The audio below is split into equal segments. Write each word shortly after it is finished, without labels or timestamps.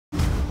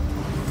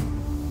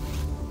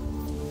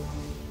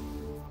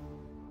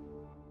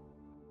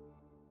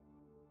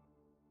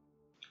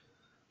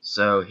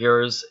So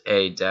here's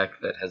a deck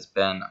that has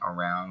been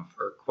around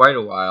for quite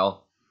a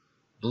while.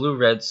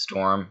 Blue-Red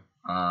Storm.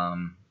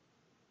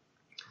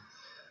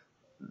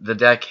 The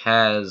deck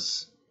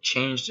has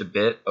changed a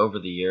bit over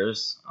the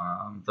years.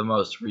 The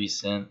most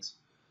recent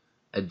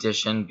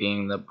addition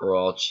being the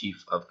Baral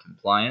Chief of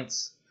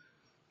Compliance.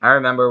 I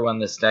remember when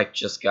this deck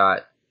just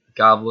got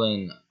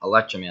Goblin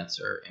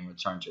Electromancer in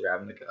Return to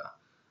Ravnica.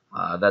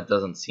 That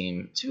doesn't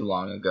seem too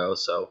long ago.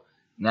 So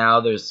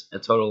now there's a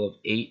total of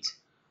 8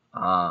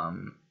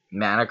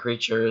 mana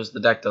creatures.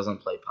 The deck doesn't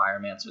play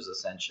Pyromancer's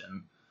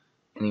Ascension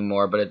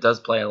anymore, but it does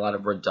play a lot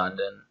of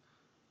redundant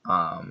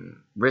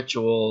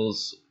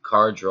rituals,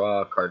 card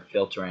draw, card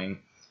filtering,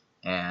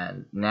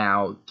 and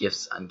now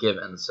Gifts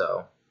Ungiven.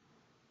 So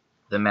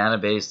the mana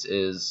base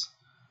is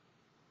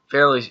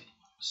fairly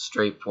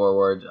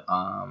straightforward.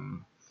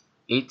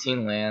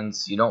 18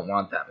 lands. You don't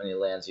want that many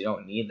lands. You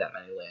don't need that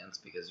many lands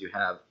because you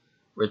have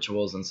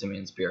Rituals and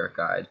Simian Spirit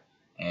Guide,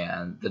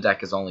 and the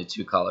deck is only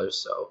 2 colors,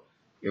 so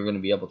you're going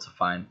to be able to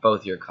find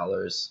both your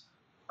colors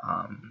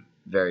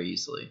very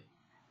easily.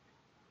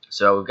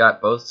 So we've got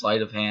both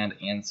Sleight of Hand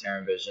and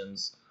Serum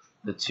Visions,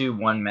 the 2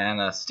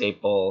 1-mana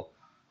staple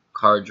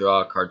card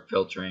draw, card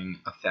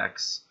filtering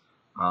effects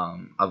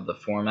of the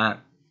format.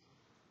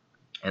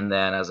 And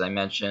then, as I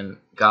mentioned,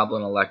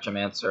 Goblin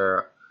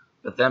Electromancer,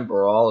 but then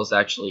Baral is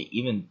actually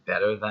even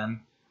better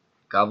than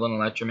Goblin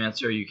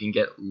Electromancer. You can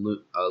get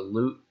loot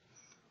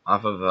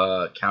off of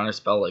a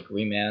counterspell like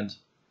Remand,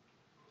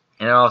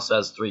 and it also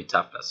has 3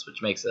 toughness,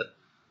 which makes it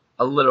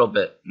a little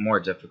bit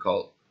more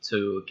difficult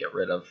to get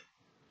rid of.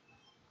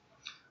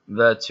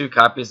 The 2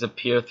 copies of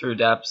Peer Through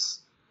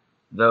Depths,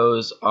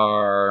 those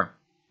are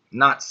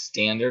not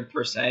standard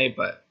per se,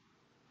 but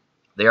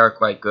they are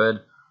quite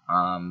good.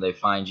 They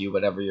find you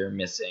whatever you're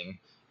missing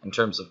in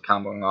terms of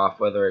comboing off,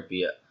 whether it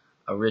be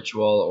a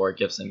ritual or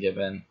Gifts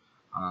Ungiven,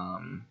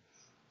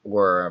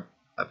 or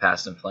a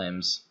Past in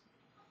Flames.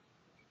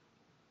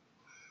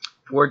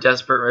 For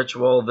Desperate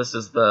Ritual, this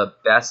is the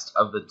best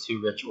of the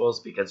 2 rituals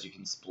because you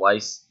can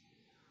splice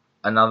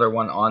another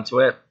one onto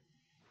it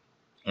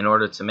in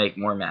order to make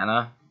more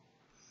mana.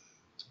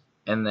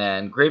 And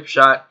then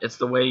Grapeshot, it's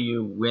the way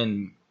you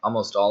win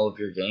almost all of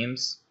your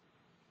games.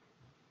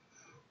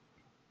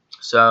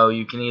 So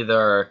you can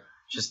either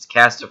just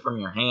cast it from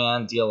your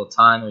hand, deal a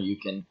ton, or you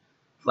can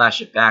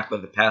flash it back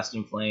with the Past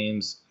in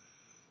Flames,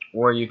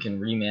 or you can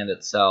Remand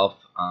itself.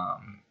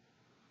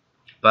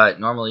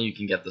 But normally you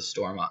can get the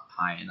Storm up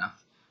high enough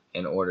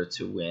in order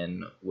to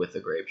win with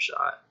the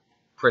Grapeshot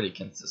pretty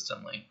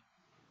consistently.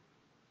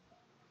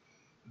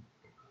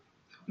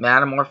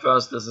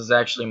 Metamorphose, this is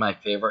actually my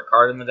favorite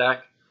card in the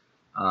deck.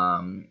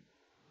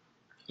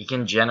 You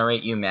can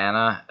generate you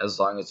mana as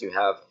long as you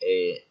have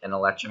an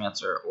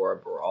Electromancer or a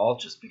Baral,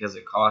 just because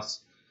it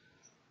costs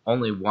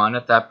only 1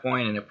 at that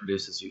point and it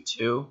produces you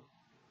 2.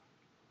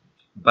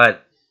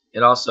 But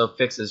it also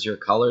fixes your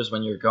colors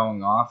when you're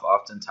going off.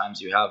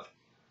 Oftentimes you have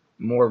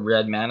more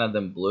red mana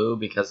than blue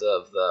because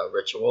of the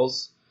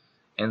rituals,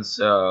 and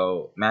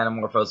so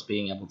Metamorphose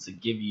being able to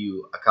give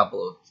you a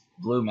couple of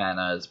blue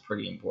mana is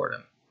pretty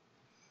important.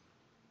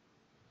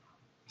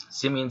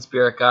 Simian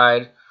Spirit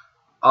Guide,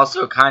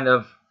 also kind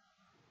of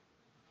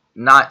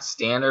not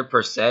standard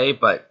per se,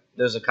 but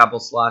there's a couple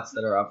slots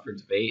that are up for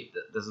debate.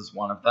 This is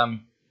one of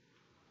them.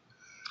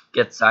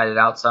 Gets sided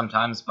out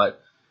sometimes,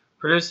 but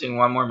producing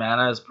 1 more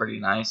mana is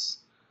pretty nice.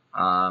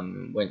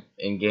 When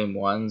in game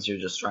 1s, you're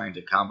just trying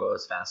to combo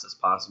as fast as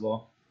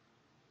possible.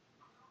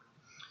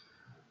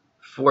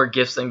 For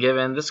Gifts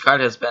Ungiven, this card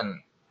has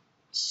been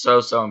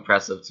so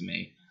impressive to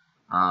me.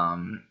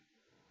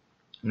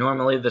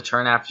 Normally, the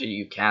turn after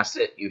you cast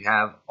it, you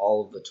have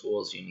all of the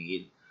tools you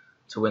need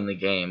to win the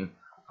game.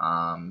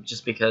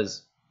 Just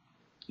because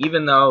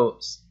even though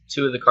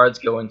 2 of the cards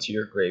go into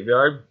your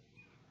graveyard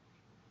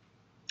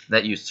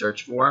that you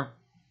search for,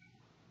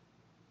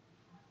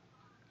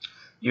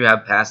 you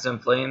have Past in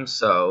Flames,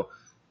 so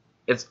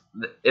it's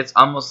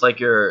almost like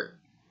you're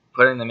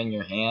putting them in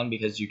your hand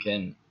because you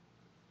can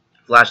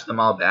flash them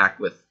all back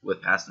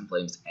with Past in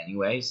Flames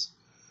anyways.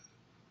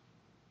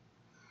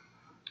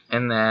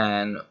 And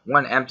then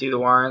 1 Empty the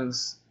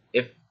Warrens,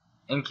 if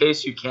in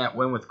case you can't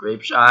win with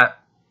Grapeshot,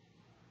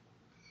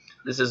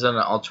 this is an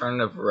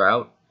alternative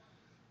route,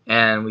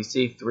 and we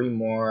see 3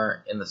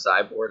 more in the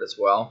sideboard as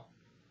well.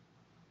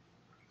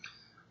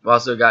 We've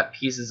also got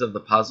Pieces of the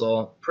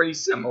Puzzle, pretty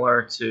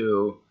similar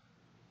to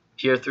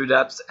Peer Through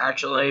Depths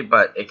actually,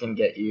 but it can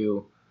get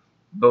you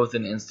both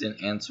an instant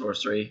and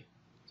sorcery.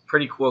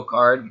 Pretty cool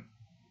card.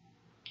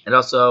 It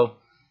also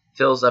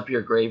fills up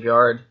your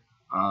graveyard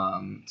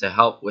to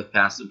help with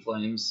Past in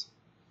Flames.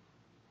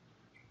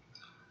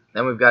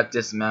 Then we've got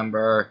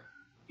Dismember.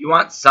 You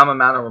want some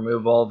amount of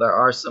removal. There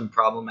are some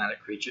problematic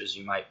creatures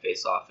you might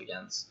face off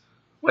against,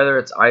 whether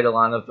it's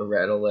Eidolon of the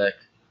Rhetoric,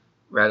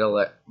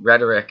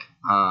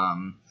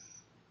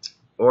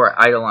 or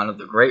Eidolon of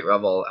the Great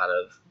Revel out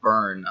of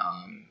Burn,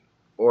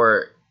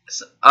 or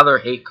other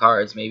hate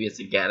cards. Maybe it's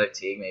a Gaddock,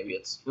 maybe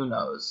it's, who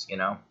knows, you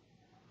know.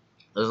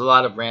 There's a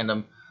lot of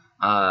random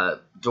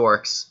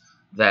dorks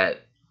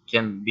that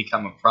can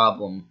become a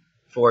problem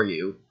for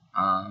you.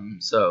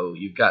 So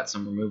you've got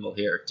some removal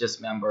here.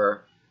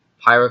 Dismember.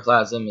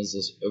 Pyroclasm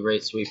is a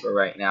great sweeper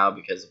right now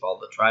because of all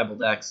the tribal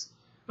decks.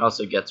 It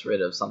also gets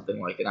rid of something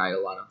like an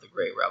Eidolon of the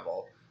Great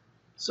Revel.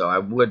 So I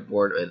would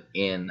board it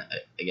in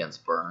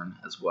against Burn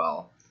as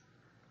well.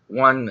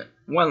 One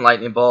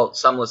Lightning Bolt.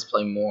 Some lists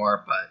play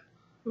more, but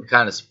we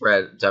kind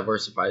of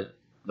diversified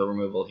the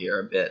removal here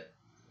a bit.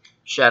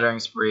 Shattering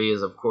Spree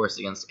is, of course,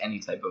 against any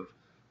type of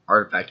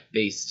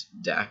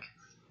artifact-based deck.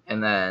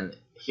 And then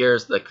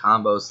here's the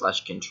combo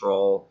 /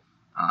 control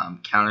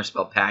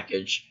counterspell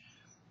package.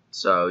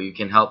 So you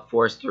can help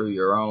force through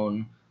your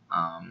own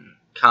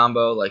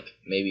combo, like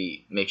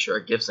maybe make sure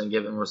Gifts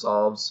Ungiven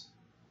resolves,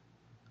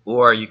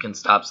 or you can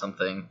stop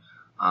something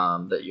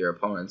that your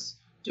opponent's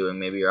doing.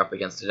 Maybe you're up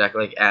against a deck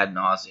like Ad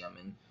Nauseam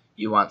and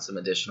you want some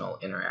additional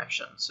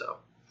interaction. So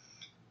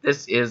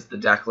this is the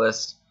deck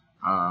list.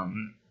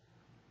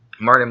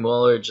 Martin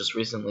Muller just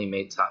recently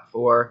made top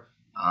 4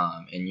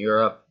 in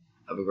Europe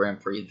of a Grand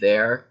Prix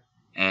there,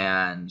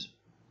 and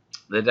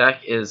the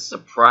deck is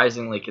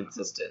surprisingly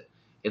consistent.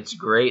 It's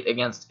great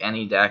against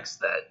any decks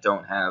that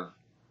don't have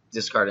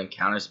discard and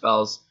counter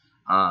spells.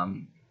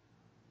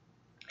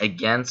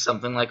 Against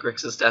something like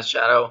Grixis Death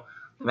Shadow,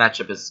 the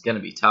matchup is going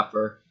to be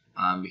tougher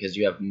because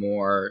you have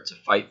more to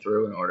fight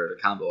through in order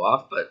to combo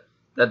off, but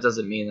that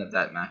doesn't mean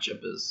that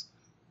matchup is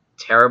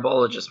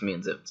terrible. It just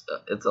means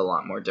it's a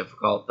lot more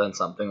difficult than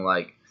something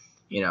like,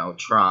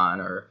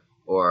 Tron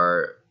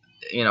or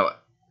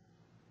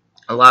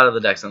a lot of the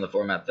decks in the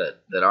format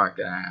that aren't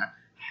going to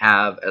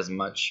have as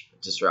much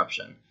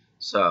disruption.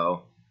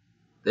 So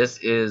this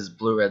is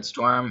Blue-Red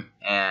Storm,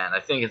 and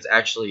I think it's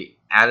actually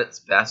at its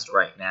best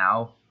right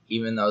now,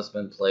 even though it's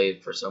been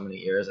played for so many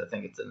years. I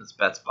think it's in its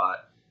best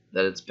spot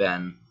that it's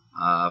been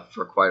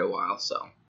for quite a while. So